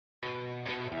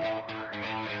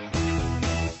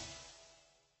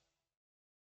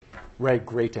Ray,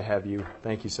 great to have you.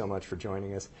 Thank you so much for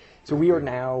joining us. So we are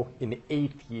now in the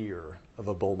 8th year of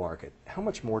a bull market. How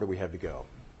much more do we have to go?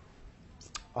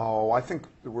 Oh, I think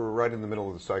we're right in the middle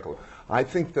of the cycle. I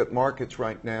think that markets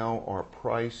right now are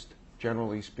priced,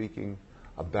 generally speaking,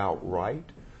 about right.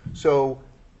 So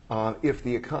if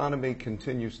the economy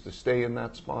continues to stay in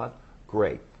that spot,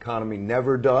 great. Economy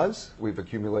never does. We've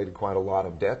accumulated quite a lot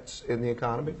of debts in the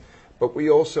economy. But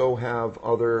we also have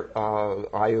other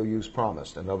IOUs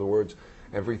promised. In other words,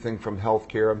 everything from health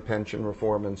care and pension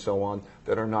reform and so on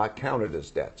that are not counted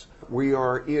as debts. We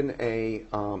are in a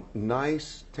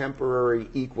nice temporary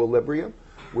equilibrium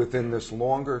within this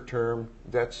longer-term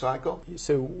debt cycle.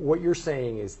 So what you're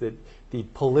saying is that the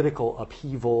political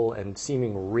upheaval and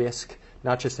seeming risk,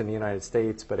 not just in the United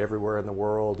States, but everywhere in the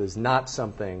world, is not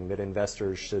something that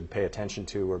investors should pay attention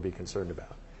to or be concerned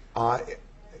about?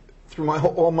 Through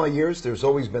all my years, there's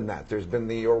always been that. There's been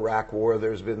the Iraq War,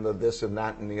 there's been the this and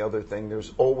that and the other thing.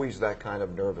 There's always that kind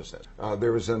of nervousness.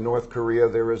 There was a North Korea,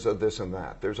 there is a this and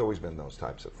that. There's always been those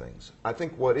types of things. I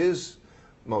think what is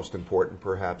most important,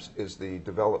 perhaps, is the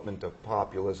development of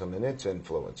populism and its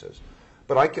influences.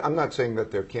 But I'm not saying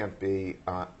that there can't be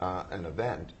an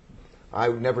event. I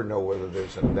would never know whether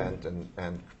there's an event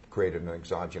and create an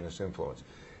exogenous influence.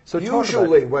 So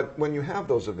usually, when you have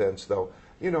those events, though,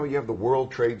 you know, you have the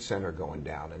World Trade Center going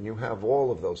down, and you have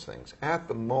all of those things. At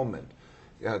the moment,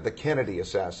 the Kennedy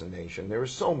assassination, there are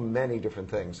so many different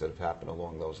things that have happened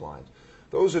along those lines.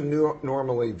 Those are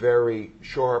normally very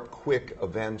sharp, quick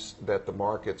events that the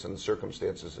markets and the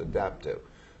circumstances adapt to.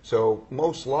 So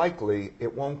most likely,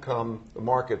 it won't come, the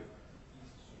market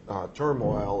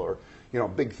turmoil or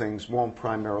big things won't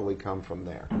primarily come from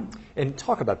there. And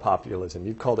talk about populism.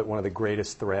 You've called it one of the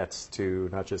greatest threats to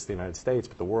not just the United States,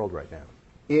 but the world right now.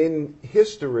 In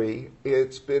history,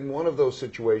 it's been one of those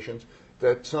situations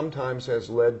that sometimes has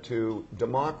led to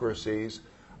democracies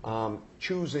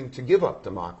choosing to give up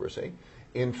democracy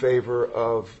in favor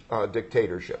of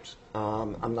dictatorships.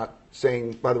 I'm not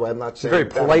saying, by the way, I'm not saying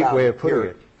it's a very polite way of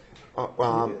putting it.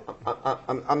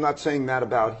 I'm not saying that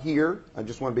about here. I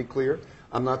just want to be clear.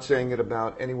 I'm not saying it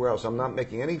about anywhere else. I'm not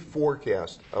making any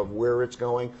forecast of where it's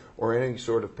going or any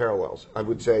sort of parallels. I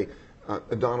would say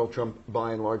Donald Trump,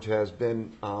 by and large, has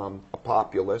been a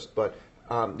populist, but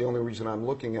the only reason I'm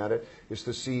looking at it is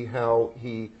to see how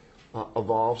he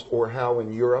evolves, or how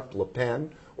in Europe, Le Pen,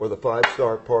 or the Five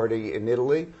Star Party in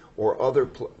Italy, or other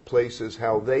places,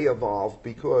 how they evolve,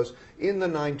 because in the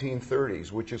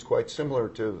 1930s, which is quite similar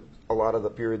to a lot of the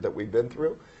period that we've been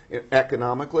through,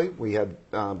 economically, we had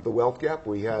the wealth gap,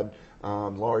 we had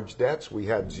large debts, we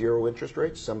had zero interest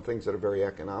rates, some things that are very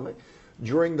economic.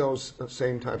 During those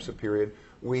same types of period,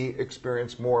 we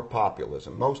experienced more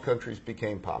populism. Most countries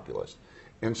became populist.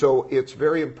 And so it's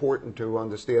very important to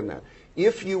understand that.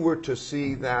 If you were to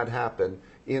see that happen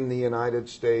in the United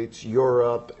States,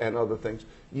 Europe, and other things,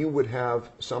 you would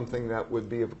have something that would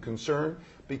be of concern,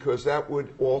 because that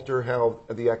would alter how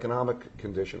the economic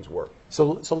conditions work.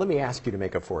 So let me ask you to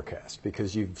make a forecast,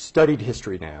 because you've studied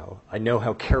history now. I know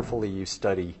how carefully you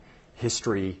study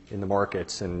history in the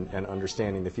markets and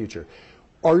understanding the future.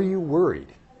 Are you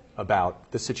worried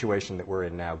about the situation that we're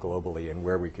in now globally and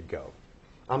where we could go?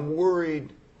 I'm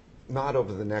worried not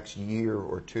over the next year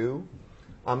or two.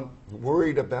 I'm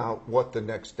worried about what the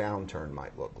next downturn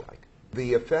might look like.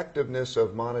 The effectiveness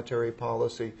of monetary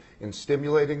policy in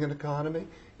stimulating an economy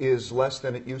is less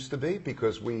than it used to be,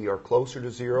 because we are closer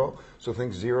to zero. So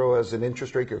think zero as an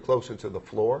interest rate, you're closer to the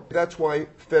floor. That's why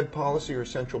Fed policy or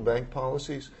central bank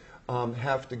policies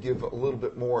have to give a little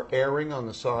bit more airing on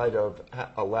the side of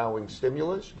allowing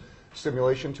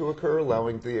stimulation to occur,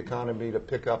 allowing the economy to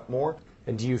pick up more.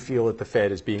 And do you feel that the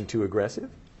Fed is being too aggressive?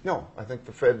 No, I think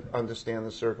the Fed understands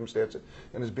the circumstances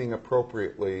and is being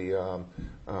appropriately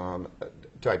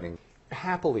tightening.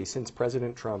 Happily, since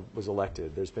President Trump was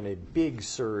elected, there's been a big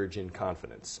surge in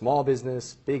confidence. Small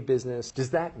business, big business. Does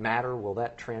that matter? Will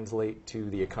that translate to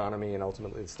the economy and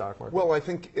ultimately the stock market? Well, I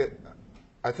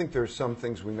think there's some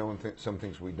things we know and some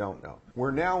things we don't know.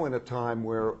 We're now in a time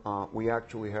where we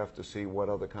actually have to see what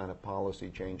other kind of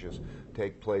policy changes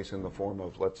take place in the form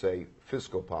of, let's say,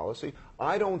 fiscal policy.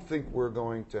 I don't think we're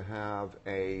going to have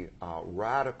a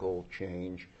radical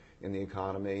change in the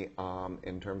economy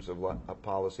in terms of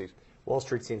policies. Wall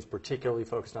Street seems particularly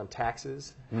focused on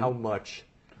taxes. How much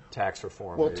tax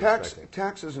reform are you expecting?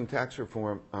 Taxes and tax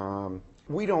reform,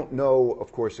 we don't know,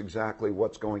 of course, exactly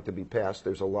what's going to be passed.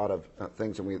 There's a lot of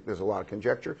things, and there's a lot of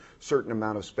conjecture, certain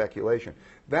amount of speculation.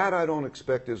 That I don't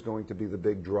expect is going to be the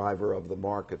big driver of the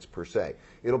markets per se.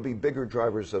 It'll be bigger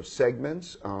drivers of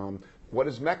segments. What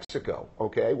is Mexico?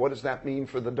 Okay, what does that mean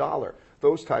for the dollar?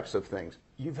 Those types of things.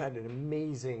 You've had an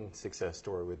amazing success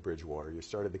story with Bridgewater. You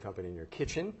started the company in your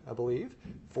kitchen, I believe.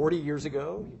 40 years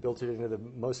ago, you built it into the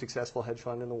most successful hedge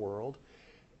fund in the world.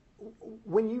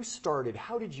 When you started,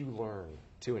 how did you learn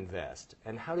to invest,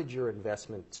 and how did your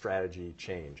investment strategy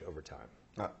change over time?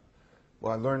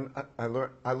 Well,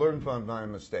 I learned from my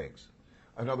mistakes.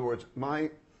 In other words,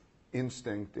 my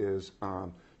instinct is,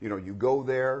 you go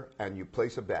there and you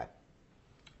place a bet.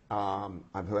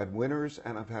 I've had winners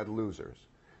and I've had losers.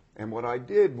 And what I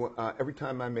did, every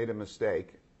time I made a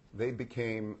mistake, they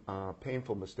became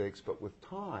painful mistakes, but with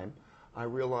time, I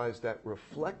realized that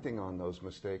reflecting on those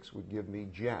mistakes would give me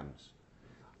gems.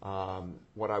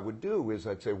 What I would do is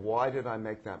I'd say, why did I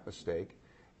make that mistake?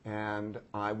 And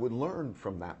I would learn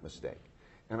from that mistake.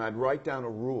 And I'd write down a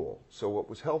rule. So what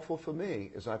was helpful for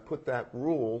me is I put that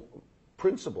rule, I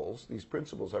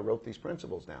wrote these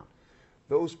principles down.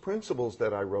 Those principles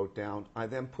that I wrote down, I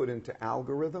then put into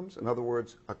algorithms, in other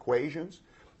words, equations.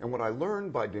 And what I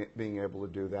learned by being able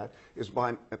to do that is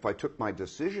if I took my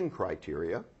decision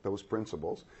criteria, those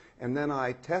principles, and then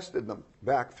I tested them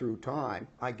back through time,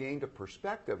 I gained a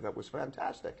perspective that was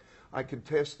fantastic. I could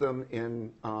test them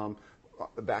in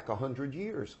back 100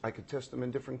 years. I could test them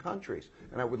in different countries,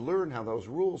 and I would learn how those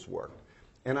rules worked.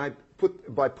 And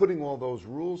by putting all those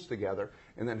rules together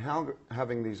and then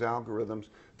having these algorithms,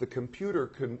 the computer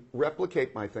could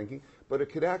replicate my thinking, but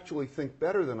it could actually think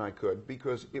better than I could,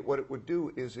 because what it would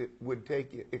do is it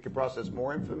could process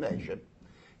more information,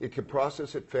 it could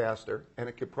process it faster, and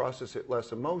it could process it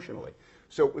less emotionally.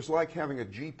 So it was like having a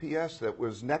GPS that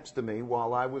was next to me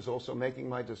while I was also making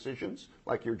my decisions,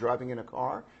 like you're driving in a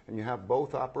car and you have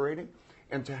both operating.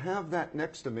 And to have that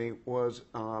next to me was,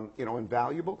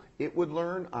 invaluable. It would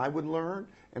learn, I would learn,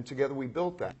 and together we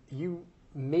built that. You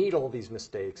made all these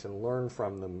mistakes and learned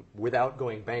from them without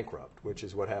going bankrupt, which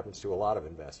is what happens to a lot of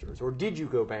investors. Or did you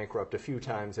go bankrupt a few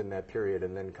times in that period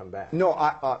and then come back? No,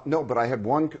 but I had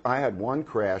one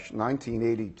crash,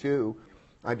 1982.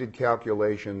 I did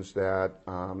calculations that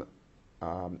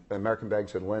American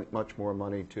banks had lent much more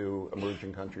money to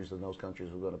emerging countries than those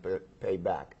countries were going to pay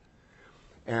back.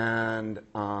 And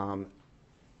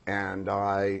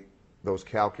those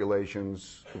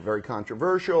calculations were very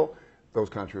controversial. Those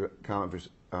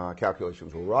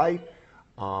calculations were right.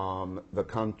 The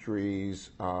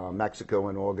countries, Mexico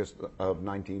in August of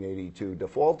 1982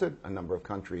 defaulted. A number of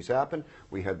countries happened.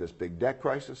 We had this big debt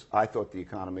crisis. I thought the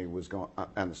economy was going,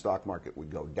 and the stock market would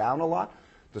go down a lot.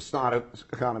 The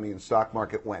economy and stock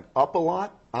market went up a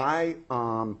lot. I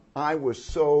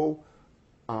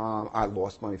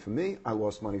lost money for me. I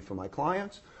lost money for my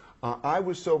clients. I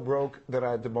was so broke that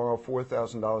I had to borrow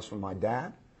 $4,000 from my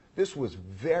dad. This was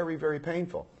very, very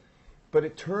painful. But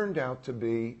it turned out to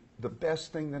be the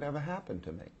best thing that ever happened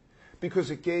to me, because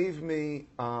it gave me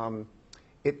a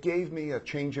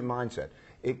change in mindset.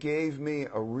 It gave me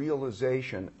a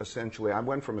realization, essentially. I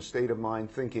went from a state of mind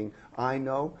thinking, I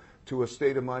know, to a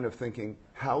state of mind of thinking,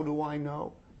 how do I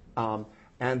know?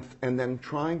 And then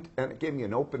and it gave me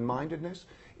an open-mindedness.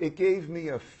 It gave me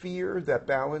a fear that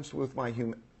balanced with my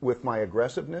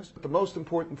aggressiveness. The most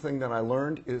important thing that I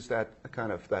learned is that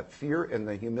fear and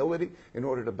the humility in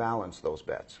order to balance those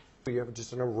bets. You have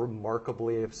just a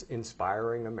remarkably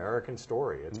inspiring American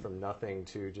story. It's from nothing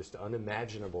to just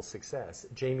unimaginable success.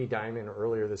 Jamie Dimon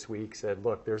earlier this week said,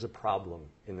 look, there's a problem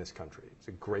in this country. It's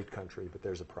a great country, but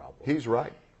there's a problem. He's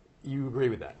right. You agree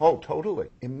with that? Oh, totally.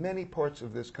 In many parts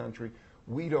of this country,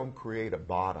 we don't create a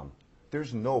bottom.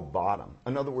 There's no bottom.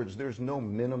 In other words, there's no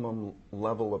minimum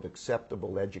level of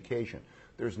acceptable education.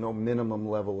 There's no minimum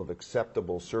level of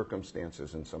acceptable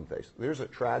circumstances in some cases. There's a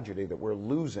tragedy that we're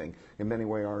losing in many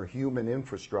ways our human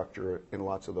infrastructure in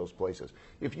lots of those places.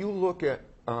 If you look at,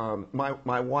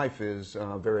 my wife is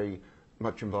very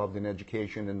much involved in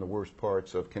education in the worst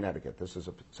parts of Connecticut. This is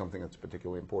something that's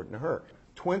particularly important to her.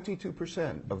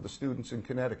 22% of the students in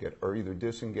Connecticut are either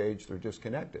disengaged or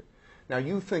disconnected. Now,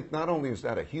 you think not only is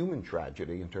that a human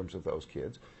tragedy in terms of those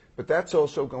kids, but that's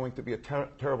also going to be a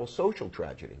terrible social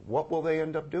tragedy. What will they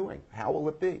end up doing? How will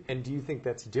it be? And do you think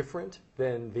that's different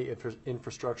than the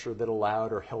infrastructure that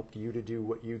allowed or helped you to do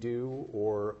what you do,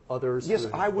 or others? Yes,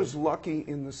 I was lucky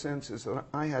in the sense is that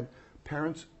I had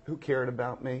parents who cared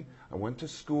about me. I went to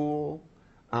school.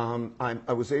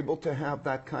 I was able to have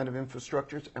that kind of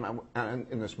infrastructure, and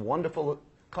in this wonderful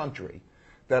country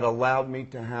that allowed me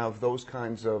to have those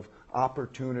kinds of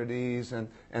opportunities and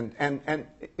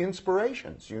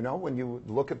inspirations, when you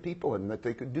look at people and that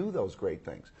they could do those great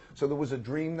things. So there was a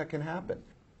dream that can happen,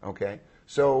 okay?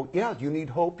 So, yeah, you need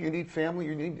hope, you need family,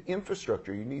 you need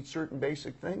infrastructure, you need certain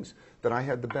basic things that I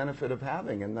had the benefit of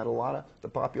having and that a lot of the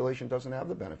population doesn't have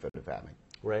the benefit of having.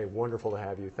 Ray, wonderful to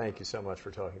have you. Thank you so much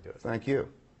for talking to us. Thank you.